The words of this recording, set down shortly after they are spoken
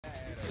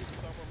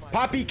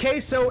Poppy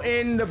Queso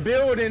in the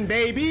building,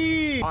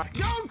 baby.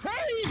 Go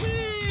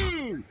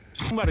crazy!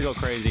 I'm about to go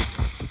crazy.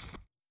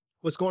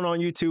 What's going on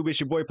YouTube? It's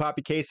your boy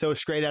Poppy Queso,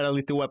 straight out of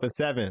Lethal Weapon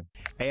 7.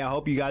 Hey, I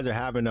hope you guys are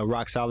having a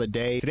rock solid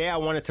day. Today I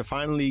wanted to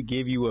finally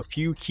give you a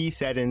few key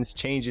settings,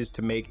 changes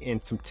to make,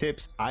 and some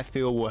tips I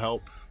feel will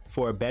help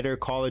for a better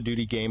Call of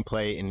Duty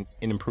gameplay and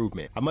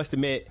improvement. I must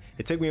admit,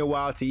 it took me a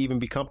while to even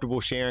be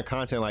comfortable sharing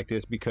content like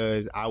this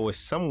because I was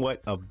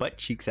somewhat of butt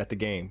cheeks at the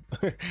game,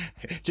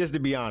 just to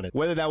be honest.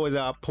 Whether that was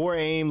a poor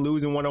aim,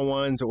 losing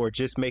one-on-ones, or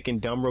just making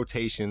dumb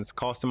rotations,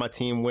 costing my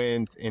team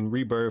wins in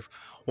Rebirth,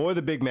 or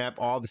the big map,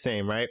 all the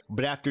same, right?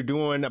 But after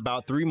doing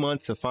about 3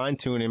 months of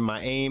fine-tuning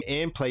my aim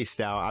and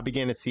playstyle, I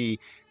began to see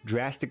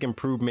drastic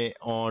improvement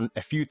on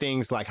a few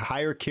things like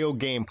higher kill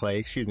gameplay,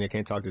 excuse me, I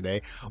can't talk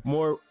today,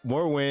 more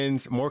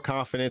wins, more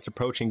confidence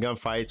approaching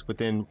gunfights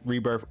within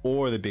Rebirth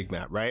or the big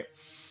map, right?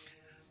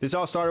 This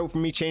all started with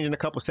me changing a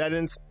couple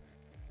settings,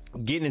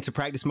 getting into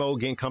practice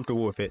mode, getting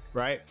comfortable with it,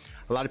 right?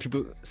 A lot of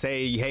people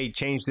say, hey,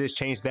 change this,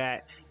 change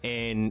that,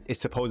 and it's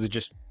supposed to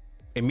just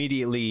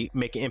immediately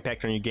make an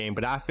impact on your game,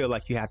 but I feel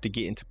like you have to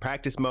get into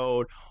practice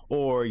mode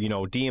or, you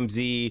know,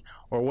 DMZ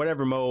or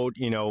whatever mode,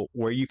 you know,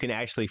 where you can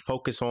actually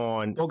focus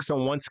on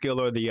one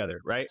skill or the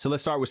other, right? So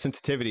let's start with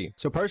sensitivity.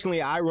 So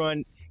personally, I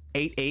run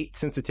 8.8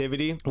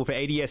 sensitivity with an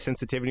ADS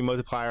sensitivity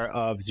multiplier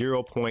of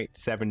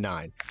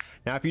 0.79.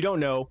 Now, if you don't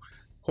know,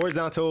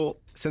 horizontal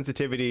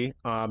sensitivity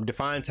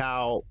defines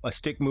how a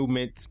stick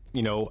movement,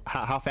 you know,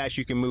 how fast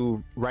you can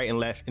move right and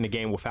left in the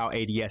game without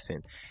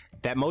ADSing.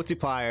 That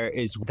multiplier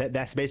is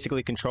that's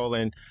basically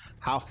controlling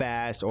how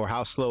fast or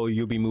how slow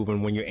you'll be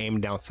moving when you're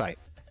aiming down sight.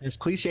 As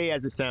cliche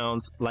as it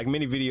sounds, like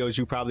many videos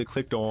you probably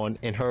clicked on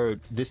and heard,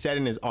 this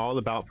setting is all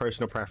about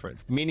personal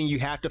preference, meaning you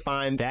have to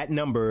find that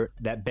number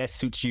that best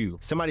suits you.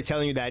 Somebody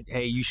telling you that,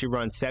 hey, you should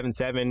run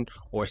 7.7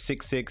 or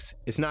 6.6,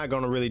 it's not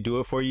going to really do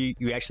it for you.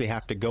 You actually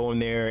have to go in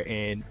there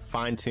and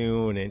fine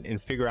tune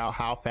and figure out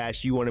how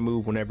fast you want to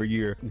move whenever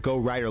you go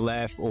right or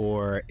left,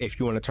 or if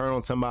you want to turn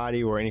on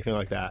somebody or anything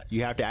like that.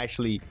 You have to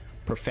actually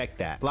perfect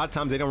that. A lot of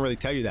times they don't really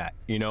tell you that,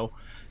 you know.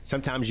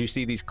 Sometimes you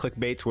see these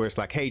clickbaits where it's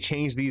like, hey,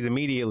 change these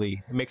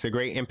immediately. It makes a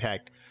great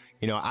impact.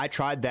 You know, I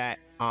tried that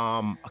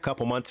a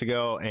couple months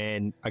ago,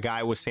 and a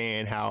guy was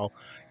saying how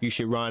you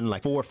should run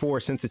like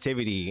 4.4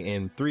 sensitivity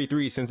and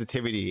 3.3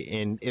 sensitivity,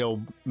 and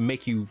it'll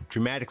make you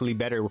dramatically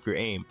better with your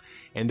aim.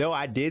 And though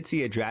I did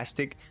see a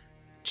drastic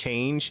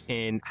change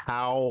in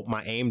how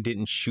my aim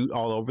didn't shoot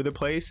all over the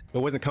place, it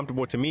wasn't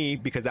comfortable to me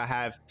because I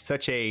have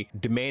such a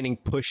demanding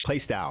push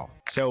playstyle.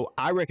 So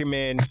I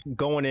recommend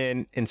going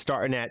in and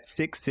starting at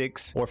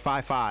 6.6 or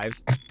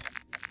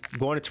 5.5,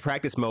 going into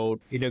practice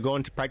mode. Either go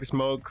into practice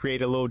mode,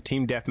 create a little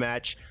team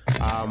deathmatch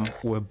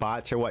with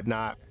bots or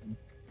whatnot,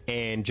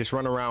 and just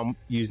run around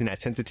using that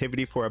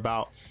sensitivity for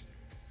about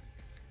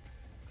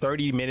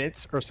 30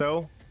 minutes or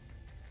so,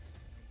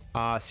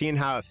 seeing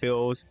how it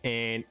feels.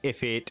 And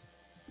if it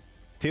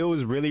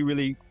feels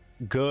really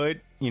good,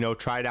 you know,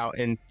 try it out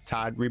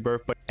inside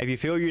Rebirth. But if you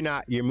feel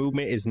your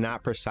movement is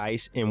not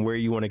precise in where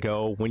you want to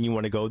go when you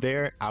want to go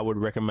there, I would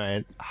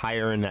recommend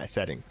higher in that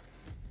setting.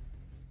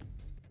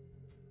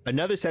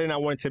 Another setting I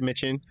wanted to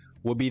mention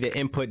will be the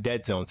input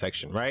dead zone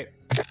section, right?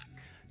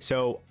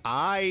 So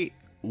I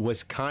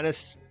was kind of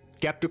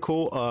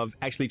skeptical of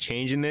actually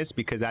changing this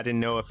because I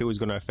didn't know if it was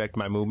going to affect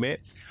my movement.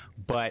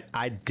 But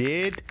I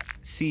did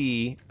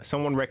see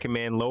someone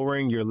recommend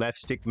lowering your left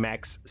stick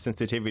max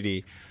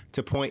sensitivity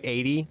to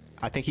 0.80.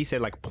 I think he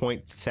said like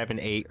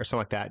 0.78 or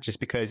something like that,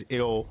 just because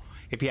it'll,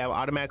 if you have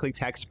automatically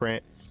tack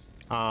sprint,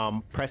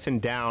 pressing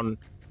down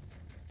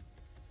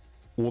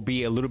will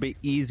be a little bit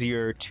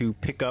easier to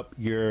pick up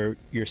your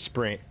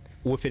sprint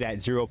with it at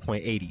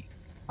 0.80.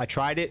 I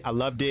tried it, I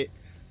loved it.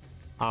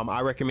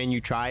 I recommend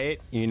you try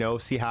it, you know,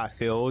 see how it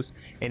feels,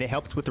 and it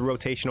helps with the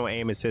rotational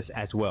aim assist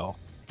as well.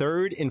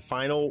 Third and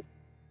final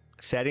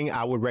setting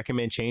I would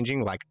recommend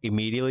changing like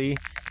immediately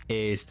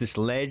is this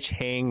ledge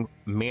hang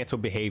mantle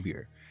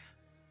behavior.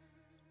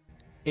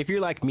 If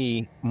you're like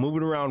me,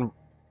 moving around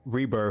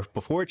Rebirth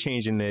before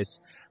changing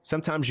this,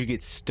 sometimes you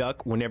get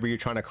stuck whenever you're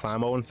trying to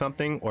climb on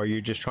something, or you're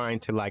just trying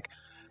to like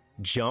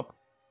jump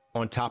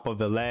on top of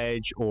the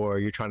ledge, or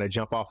you're trying to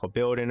jump off a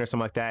building or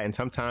something like that, and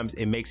sometimes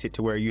it makes it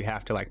to where you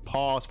have to like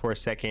pause for a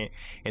second,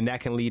 and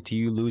that can lead to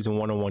you losing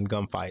one-on-one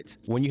gunfights.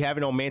 When you have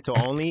it on mantle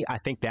only, I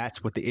think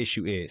that's what the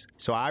issue is.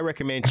 So I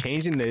recommend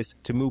changing this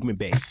to movement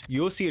based.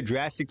 You'll see a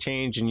drastic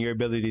change in your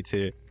ability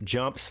to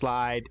jump,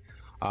 slide,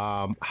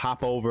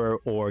 hop over,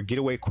 or get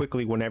away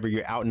quickly whenever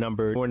you're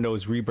outnumbered during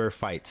those Rebirth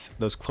fights,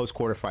 those close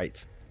quarter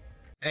fights.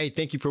 Hey,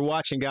 thank you for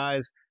watching,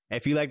 guys.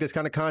 If you like this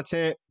kind of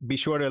content, be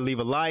sure to leave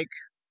a like,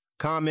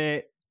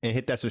 comment, and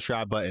hit that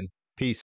subscribe button. Peace.